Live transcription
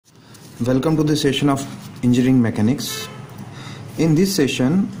Welcome to the session of Engineering Mechanics. In this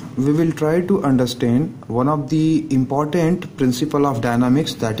session, we will try to understand one of the important principle of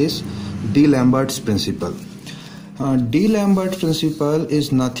dynamics, that is D'Alembert's principle. D'Alembert's principle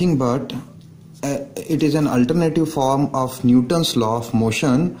is nothing but it is an alternative form of Newton's law of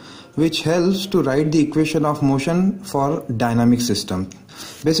motion, which helps to write the equation of motion for dynamic system.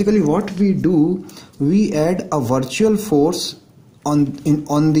 Basically, what we do, we add a virtual force on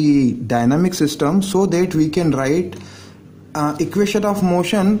the dynamic system so that we can write equation of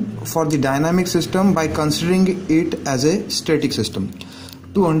motion for the dynamic system by considering it as a static system.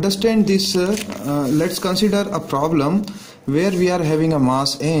 To understand this, let's consider a problem where we are having a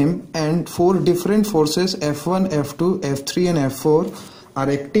mass m and four different forces F1, F2, F3 and F4 are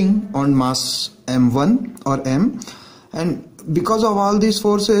acting on mass m1 or m, and because of all these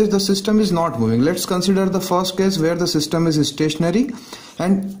forces the system is not moving. Let's consider the first case where the system is stationary,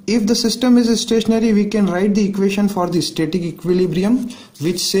 and if the system is stationary we can write the equation for the static equilibrium,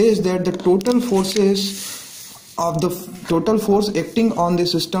 which says that the total force acting on the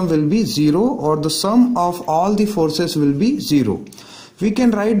system will be 0, or the sum of all the forces will be 0. We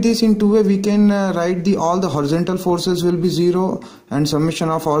can write this in two ways. We can write all the horizontal forces will be 0 and summation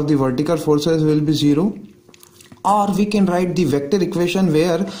of all the vertical forces will be 0. Or we can write the vector equation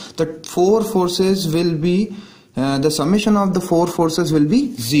where the four forces will be the summation of the four forces will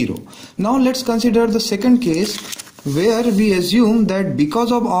be 0. Now let's consider the second case where we assume that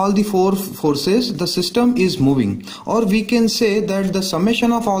because of all the four forces the system is moving, or we can say that the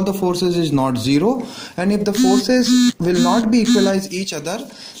summation of all the forces is not 0, and if the forces will not be equalize each other,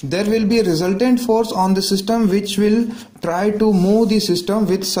 there will be a resultant force on the system which will try to move the system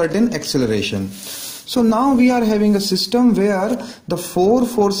with certain acceleration. So now we are having a system where the four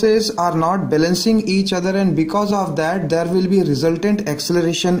forces are not balancing each other, and because of that there will be a resultant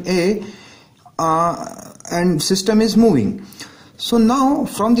acceleration A, and system is moving. So now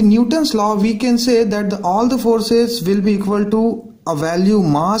from the Newton's law we can say that all the forces will be equal to a value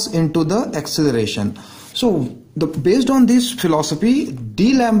mass into the acceleration. So based on this philosophy,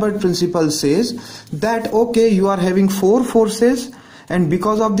 D'Alembert principle says that okay, you are having four forces, and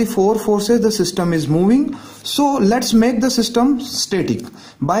because of the four forces the system is moving, so let's make the system static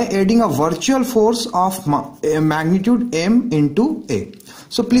by adding a virtual force of magnitude m into A.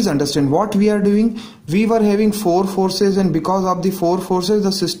 So please understand what we are doing. We were having four forces, and because of the four forces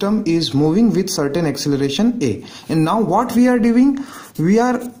the system is moving with certain acceleration A, and now what we are doing, we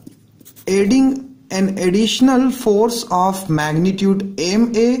are adding an additional force of magnitude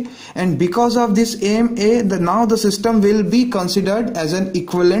ma, and because of this ma now the system will be considered as an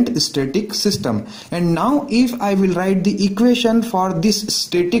equivalent static system. And now if I will write the equation for this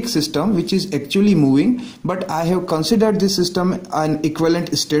static system which is actually moving, but I have considered this system an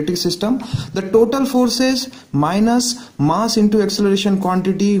equivalent static system, the total forces minus mass into acceleration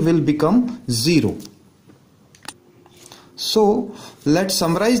quantity will become 0. So let's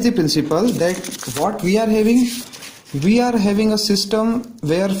summarize the principle that what we are having a system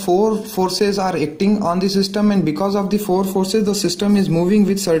where four forces are acting on the system, and because of the four forces the system is moving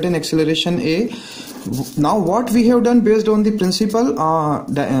with certain acceleration A. Now what we have done based on the principle,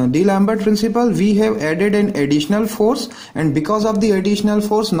 D'Alembert principle, we have added an additional force, and because of the additional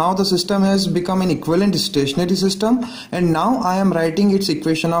force now the system has become an equivalent stationary system, and now I am writing its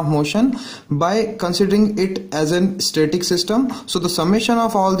equation of motion by considering it as a static system. So the summation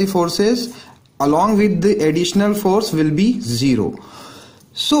of all the forces along with the additional force will be 0.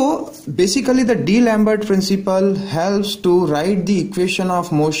 So basically the D'Alembert principle helps to write the equation of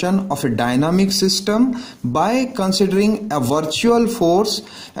motion of a dynamic system by considering a virtual force,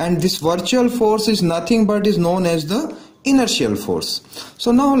 and this virtual force is nothing but is known as the inertial force.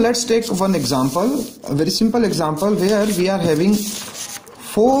 So now let's take one example, a very simple example where we are having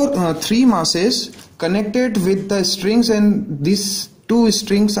three masses connected with the strings, and these two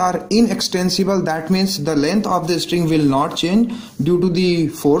strings are inextensible. That means the length of the string will not change due to the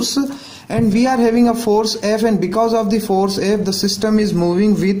force, and we are having a force F, and because of the force F the system is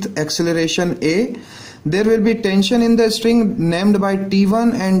moving with acceleration A. There will be tension in the string named by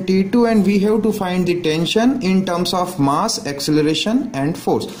T1 and T2, and we have to find the tension in terms of mass, acceleration and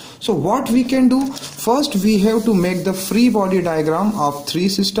force. So what we can do, first we have to make the free body diagram of three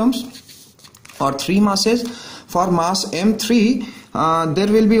systems or three masses. For mass m3 there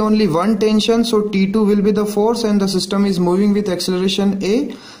will be only one tension, so T2 will be the force and the system is moving with acceleration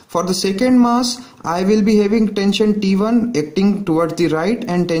A. For the second mass, I will be having tension T1 acting towards the right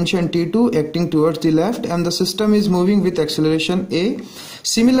and tension T2 acting towards the left, and the system is moving with acceleration A.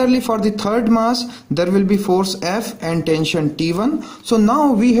 Similarly, for the third mass, there will be force F and tension T1. So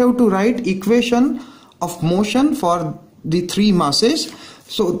now we have to write equation of motion for the three masses.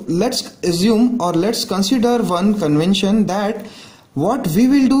 So let's assume, or let's consider one convention, that what we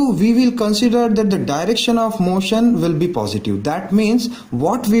will do, we will consider that the direction of motion will be positive. That means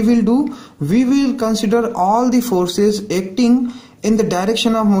what we will do, we will consider all the forces acting in the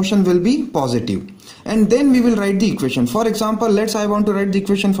direction of motion will be positive, and then we will write the equation. For example, I want to write the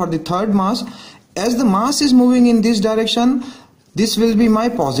equation for the third mass. As the mass is moving in this direction, this will be my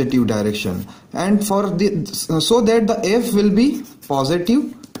positive direction, and so that the F will be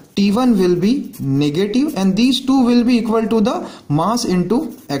positive, T1 will be negative, and these two will be equal to the mass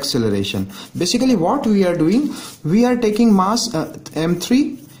into acceleration. Basically what we are doing, we are taking mass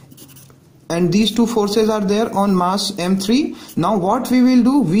m3, and these two forces are there on mass m3. Now what we will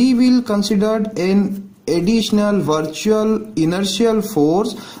do, we will consider an additional virtual inertial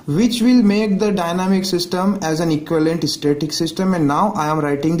force which will make the dynamic system as an equivalent static system, and now I am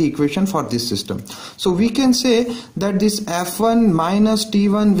writing the equation for this system. So we can say that this F1 minus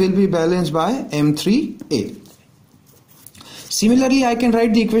T1 will be balanced by m3a. Similarly, I can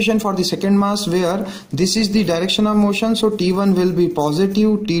write the equation for the second mass, where this is the direction of motion, so T1 will be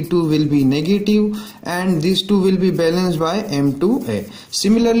positive, T2 will be negative, and these two will be balanced by m2a.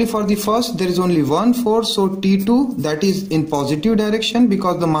 Similarly, for the first, there is only one force, so T2, that is in positive direction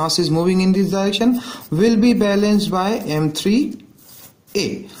because the mass is moving in this direction, will be balanced by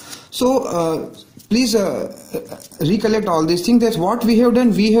m3a. So please recollect all these things. That's what we have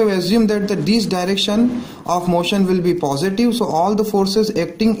done. We have assumed that this direction of motion will be positive, so all the forces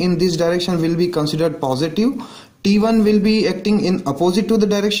acting in this direction will be considered positive. T1 will be acting in opposite to the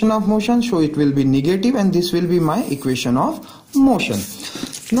direction of motion, so it will be negative, and this will be my equation of motion.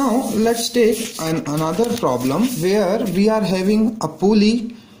 Now let's take another problem where we are having a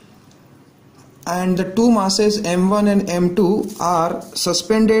pulley and the two masses m1 and m2 are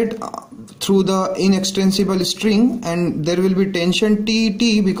suspended through the inextensible string, and there will be tension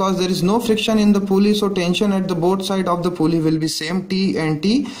T because there is no friction in the pulley, so tension at the both side of the pulley will be same T and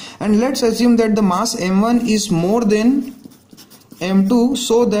T. And let's assume that the mass m1 is more than m2,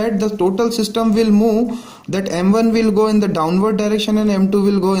 so that the total system will move, that m1 will go in the downward direction and m2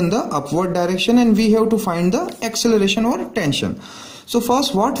 will go in the upward direction, and we have to find the acceleration or tension. So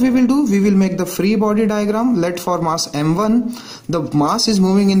first what we will do, we will make the free body diagram. Let for mass m1, the mass is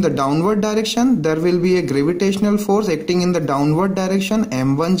moving in the downward direction, there will be a gravitational force acting in the downward direction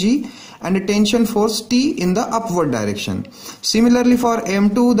m1g, and a tension force T in the upward direction. Similarly for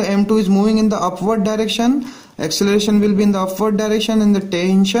m2, the m2 is moving in the upward direction, acceleration will be in the upward direction, and the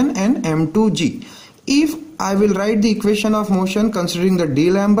tension and m2g. If I will write the equation of motion considering the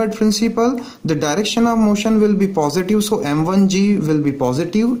D'Alembert principle, the direction of motion will be positive, so m1g will be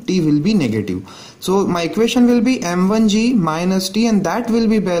positive, T will be negative. So my equation will be m1g minus T, and that will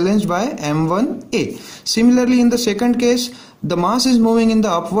be balanced by m1a. Similarly, in the second case, the mass is moving in the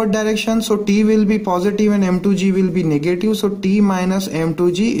upward direction, so T will be positive and m2g will be negative, so T minus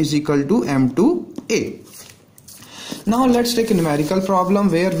m2g is equal to m2a. Now let's take a numerical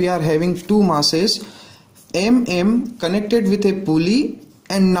problem where we are having two masses mm connected with a pulley,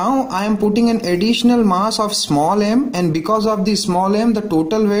 and now I am putting an additional mass of small m, and because of the small m the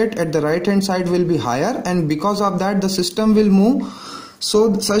total weight at the right hand side will be higher, and because of that the system will move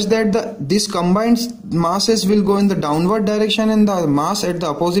so such that this combined masses will go in the downward direction and the mass at the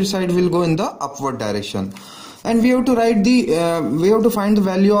opposite side will go in the upward direction. And we have to write we have to find the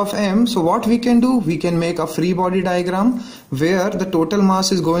value of m. So what we can do, we can make a free body diagram where the total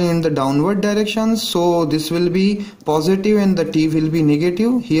mass is going in the downward direction, so this will be positive and the T will be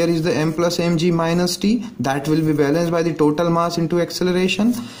negative. Here is the m plus mg minus T, that will be balanced by the total mass into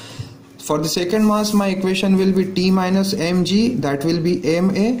acceleration. For the second mass, my equation will be T minus mg, that will be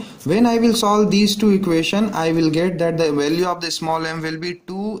ma. When I will solve these two equations, I will get that the value of the small m will be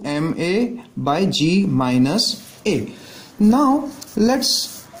 2ma by g minus a. Now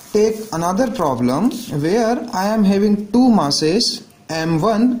let's take another problem where I am having two masses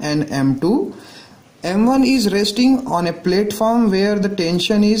m1 and m2. m1 is resting on a platform where the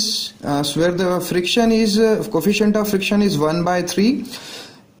tension is where the friction is coefficient of friction is 1/3.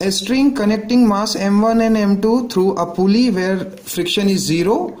 A string connecting mass m1 and m2 through a pulley where friction is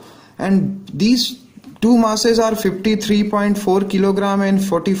 0, and these two masses are 53.4 kilogram and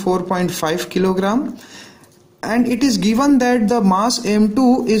 44.5 kilogram. and it is given that the mass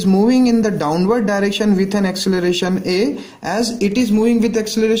m2 is moving in the downward direction with an acceleration a. As it is moving with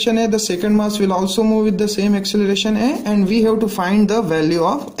acceleration a, the second mass will also move with the same acceleration a, and we have to find the value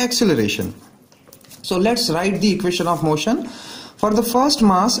of acceleration. So let's write the equation of motion. For the first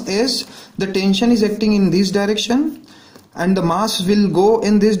mass S, the tension is acting in this direction and the mass will go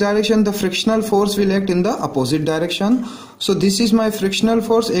in this direction. The frictional force will act in the opposite direction. So this is my frictional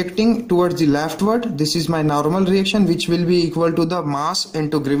force acting towards the leftward. This is my normal reaction, which will be equal to the mass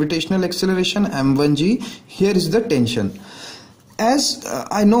into gravitational acceleration m1g. Here is the tension. As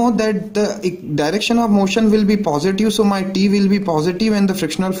I know that the direction of motion will be positive, so my T will be positive and the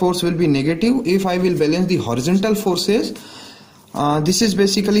frictional force will be negative. If I will balance the horizontal forces, this is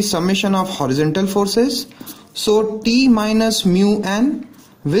basically summation of horizontal forces. So T minus mu n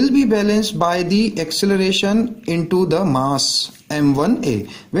will be balanced by the acceleration into the mass m1a.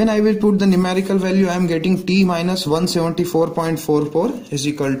 When I will put the numerical value, I am getting T minus 174.44 is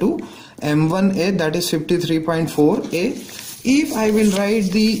equal to m1a, that is 53.4a. If I will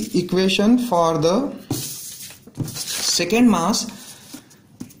write the equation for the second mass,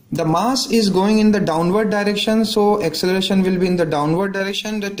 the mass is going in the downward direction, so acceleration will be in the downward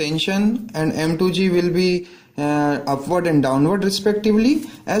direction. The tension and m2g will be upward and downward respectively.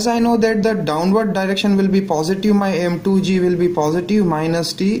 As I know that the downward direction will be positive, my m2g will be positive.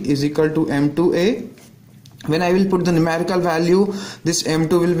 Minus T is equal to m2a. When I will put the numerical value, this m2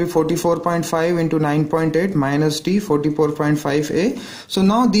 will be 44.5 into 9.8 minus T 44.5a. So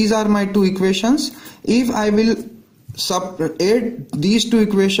now these are my two equations. If I will add these two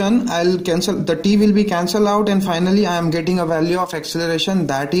equations, I'll cancel, the T will be cancelled out, and finally I am getting a value of acceleration,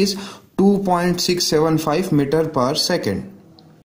 that is 2.675 meter per second.